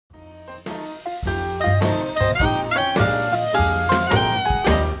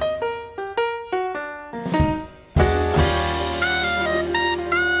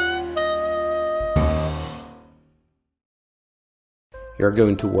you're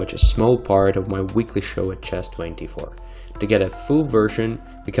going to watch a small part of my weekly show at Chess24. To get a full version,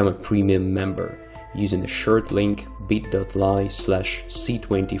 become a premium member using the short link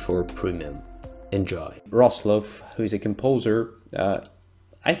bit.ly/C24premium. Enjoy. Roslov, who is a composer,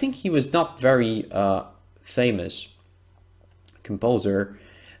 I think he was not very famous composer,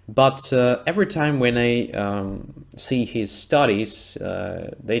 but every time when I see his studies,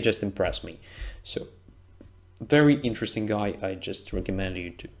 they just impress me. So, very interesting guy. I just recommend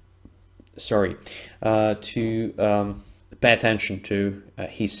you to pay attention to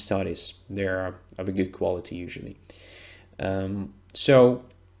his studies. They are of a good quality usually.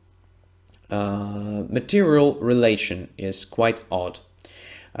 Material relation is quite odd.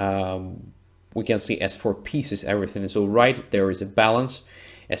 We can see as for pieces, everything is all right. There is a balance.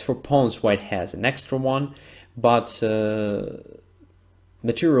 As for pawns, white has an extra one, but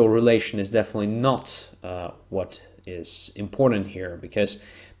material relation is definitely not what is important here, because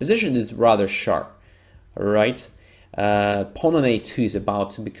position is rather sharp. All right, pawn on a2 is about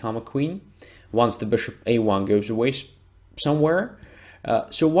to become a queen once the bishop a1 goes away somewhere.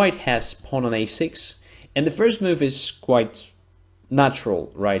 So white has pawn on a6, and the first move is quite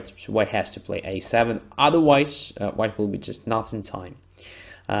natural, right? So white has to play a7, otherwise white will be just not in time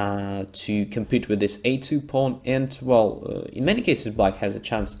to compete with this a2 pawn, and well, in many cases black has a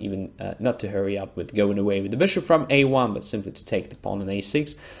chance even not to hurry up with going away with the bishop from a1, but simply to take the pawn on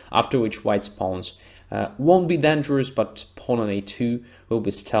a6, after which white's pawns won't be dangerous, but pawn on a2 will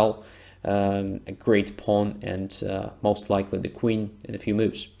be still a great pawn, and most likely the queen in a few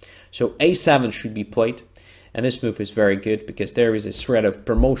moves. So a7 should be played, and this move is very good because there is a threat of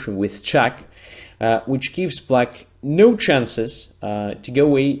promotion with check, which gives black no chances to go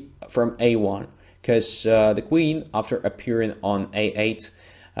away from a1, because the queen, after appearing on a8,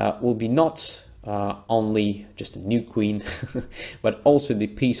 will be not only just a new queen, but also the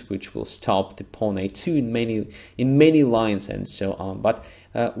piece which will stop the pawn a2 in many lines and so on. But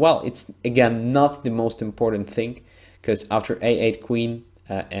well, it's again not the most important thing, because after a8 queen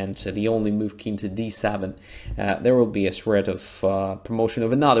and the only move king to d7, there will be a threat of promotion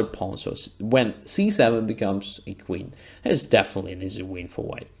of another pawn. So when c7 becomes a queen, it's definitely an easy win for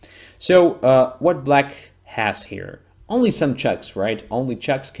white. So what black has here? Only some checks, right? Only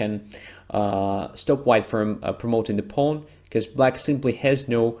checks can stop white from promoting the pawn, because black simply has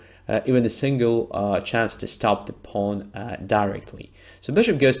no even a single chance to stop the pawn directly. So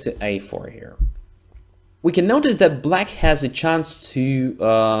bishop goes to a4 here. We can notice that black has a chance to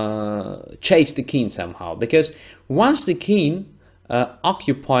chase the king somehow, because once the king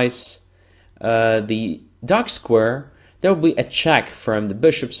occupies the dark square, there will be a check from the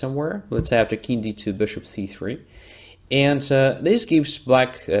bishop somewhere, let's say after king d2, bishop c3, and this gives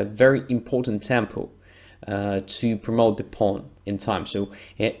black a very important tempo to promote the pawn in time. So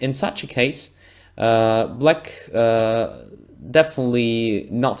in such a case, black definitely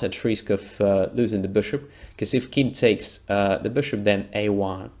not at risk of losing the bishop, because if king takes the bishop, then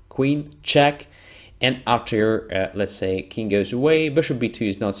a1 queen check, and after let's say king goes away, bishop b2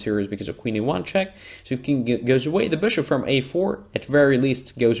 is not serious because of queen a1 check. So if king goes away, the bishop from a4 at very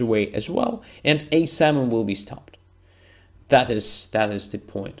least goes away as well, and a7 will be stopped. That is the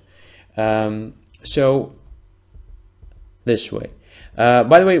point. So this way.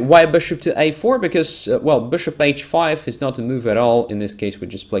 By the way, why bishop to a4? Because, well, bishop h5 is not a move at all. In this case, we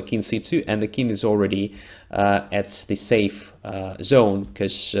just play king c2, and the king is already at the safe zone,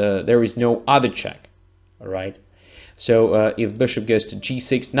 because there is no other check, all right? So if bishop goes to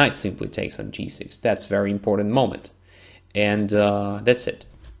g6, knight simply takes on g6. That's a very important moment. And that's it.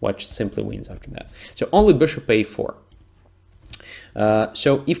 White simply wins after that. So only bishop a4.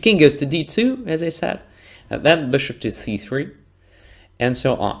 So if king goes to d2, as I said, then bishop to c3, and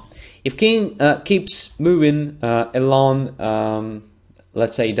so on. If king keeps moving along,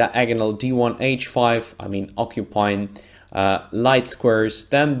 let's say diagonal d1, h5, I mean occupying light squares,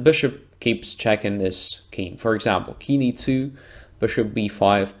 then bishop keeps checking this king. For example, king e2, bishop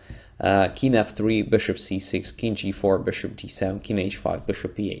b5, king f3, bishop c6, king g4, bishop d7, king h5,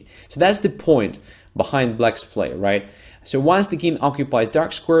 bishop e8. So that's the point behind black's play, right? So once the king occupies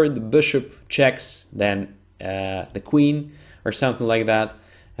dark square, the bishop checks, then the queen, or something like that,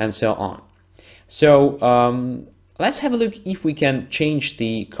 and so on. So let's have a look if we can change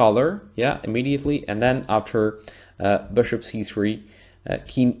the color, yeah, immediately, and then after bishop c3,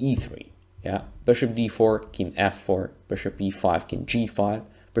 king e3, yeah, bishop d4, king f4, bishop e5, king g5,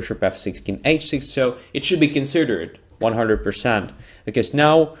 bishop f6, king h6. So it should be considered 100%, because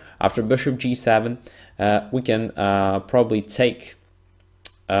now after bishop g7, we can probably take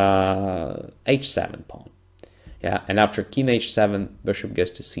h7 pawn. Yeah, and after king h7, bishop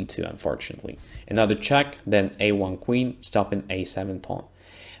goes to c2, unfortunately. Another check, then a1 queen, stopping a7 pawn.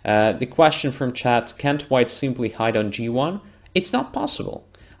 The question from chat, can't white simply hide on g1? It's not possible.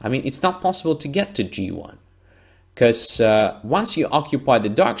 I mean, it's not possible to get to g1. Because once you occupy the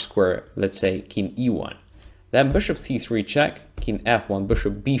dark square, let's say king e1, then bishop c3 check, king f1,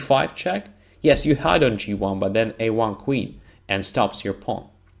 bishop b5 check. Yes, you hide on g1, but then a1 queen and stops your pawn.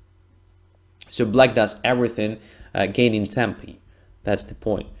 So black does everything gaining tempi. That's the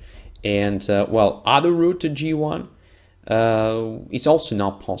point. And well, other route to g1 is also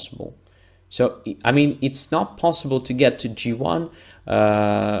not possible. So I mean, it's not possible to get to g1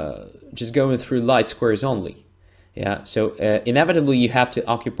 just going through light squares only. Yeah, so inevitably you have to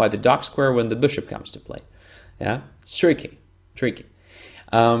occupy the dark square when the bishop comes to play. Yeah, it's tricky.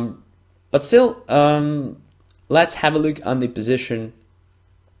 But still, let's have a look on the position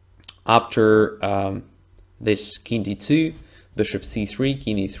after this king d2, bishop c3,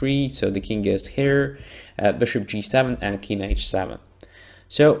 king e3, so the king goes here, bishop g7 and king h7.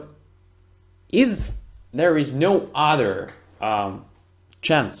 So if there is no other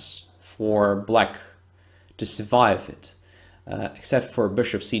chance for black to survive it, except for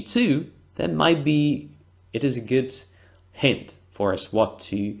bishop c2, then might be it is a good hint for us what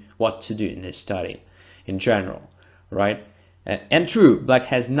to do in this study in general, right? And true, black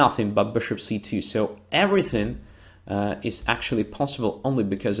has nothing but bishop c2, so everything is actually possible only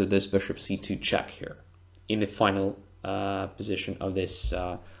because of this bishop c2 check here in the final position of this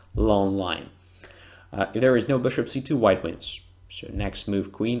long line. If there is no bishop c2, white wins. So next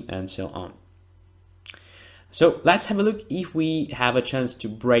move queen and so on. So let's have a look if we have a chance to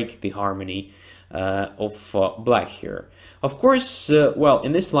break the harmony of black here. Of course, well,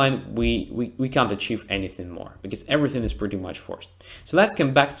 in this line we can't achieve anything more because everything is pretty much forced. So let's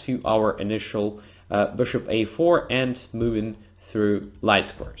come back to our initial bishop a4 and moving through light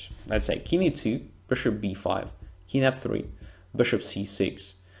squares. Let's say king e2, bishop b5, king f3, bishop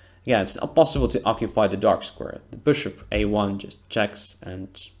c6. Yeah, it's not possible to occupy the dark square. The bishop a1 just checks and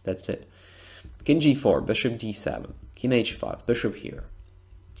that's it. King g4, bishop d7, king h5, bishop here.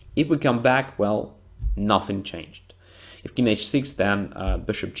 If we come back, well, nothing changed. If king h6, then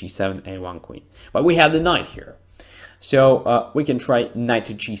bishop g7, a1 queen. But we have the knight here. So we can try knight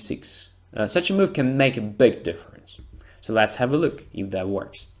to g6. Such a move can make a big difference. So let's have a look if that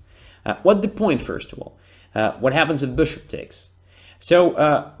works. What's the point, first of all? What happens if bishop takes?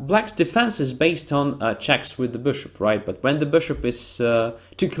 So black's defense is based on checks with the bishop, right? But when the bishop is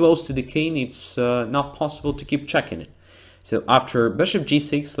too close to the king, it's not possible to keep checking it. So after bishop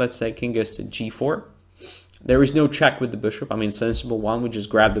g6, let's say king goes to g4. There is no check with the bishop. I mean, sensible one, we just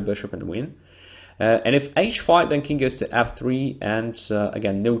grab the bishop and win. And if h5, then king goes to f3, and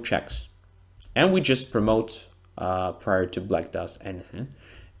again, no checks. And we just promote prior to black does anything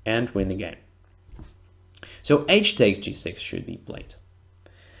and win the game. So h takes g6 should be played.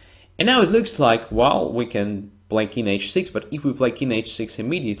 And now it looks like, well, we can play king h6, but if we play king h6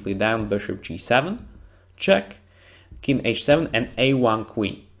 immediately, then bishop g7, check, king h7 and a1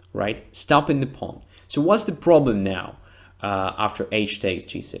 queen, right? Stopping the pawn. So what's the problem now after h takes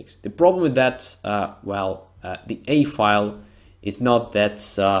g6? The problem with that, the a file is not that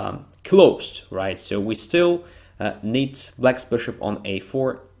closed, right? So we still need black's bishop on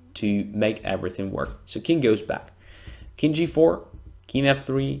a4 to make everything work. So king goes back. King g4, king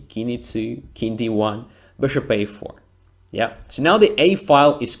f3, king e2, king d1, bishop a4. Yeah, so now the a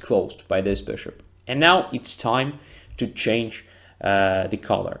file is closed by this bishop. And now it's time to change the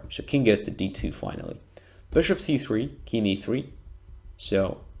color. So king goes to d2 finally. Bishop c3, king e3.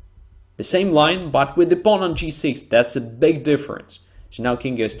 So the same line, but with the pawn on g6. That's a big difference. So now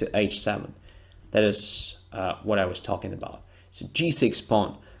king goes to h7. That is what I was talking about. So g6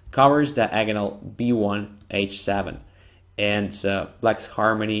 pawn covers diagonal b1, h7. And black's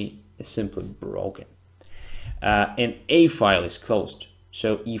harmony is simply broken. And a file is closed.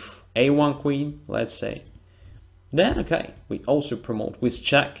 So if a1 queen, let's say, then okay, we also promote with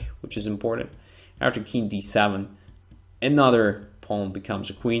check, which is important. After king d7, another pawn becomes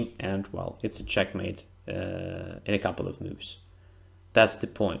a queen, and well, it's a checkmate in a couple of moves. That's the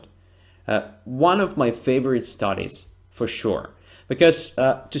point. One of my favorite studies, for sure, because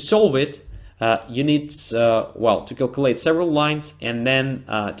to solve it, you need, to calculate several lines and then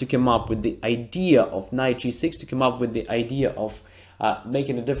to come up with the idea of knight g6, to come up with the idea of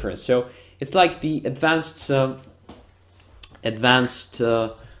making a difference. So it's like the advanced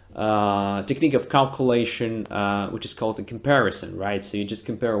technique of calculation, which is called a comparison, right? So you just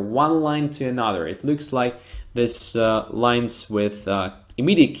compare one line to another. It looks like this lines with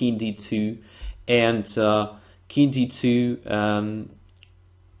immediate king d2 and king d2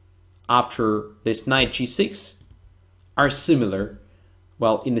 after this knight g6 are similar,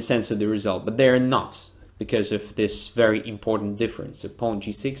 well, in the sense of the result, but they're not, because of this very important difference. So pawn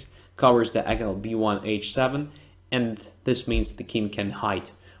g6 covers the diagonal b1 h7, and this means the king can hide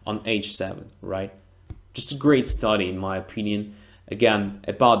on h7, right? Just a great study, in my opinion. Again,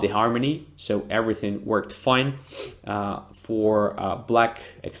 about the harmony, so everything worked fine for black,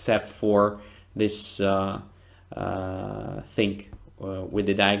 except for this thing with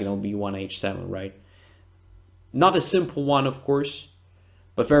the diagonal b1 h7, right? Not a simple one, of course,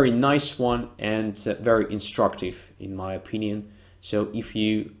 but very nice one, and very instructive, in my opinion. So if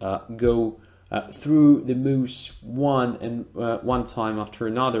you go through the moves one time after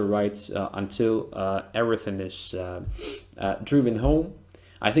another, right, until everything is driven home,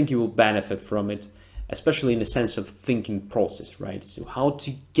 I think you will benefit from it, especially in the sense of thinking process, right? So how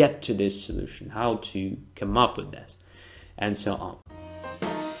to get to this solution, how to come up with that, and so on.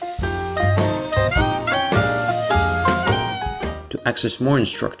 To access more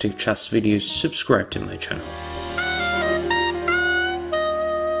instructive chess videos, subscribe to my channel.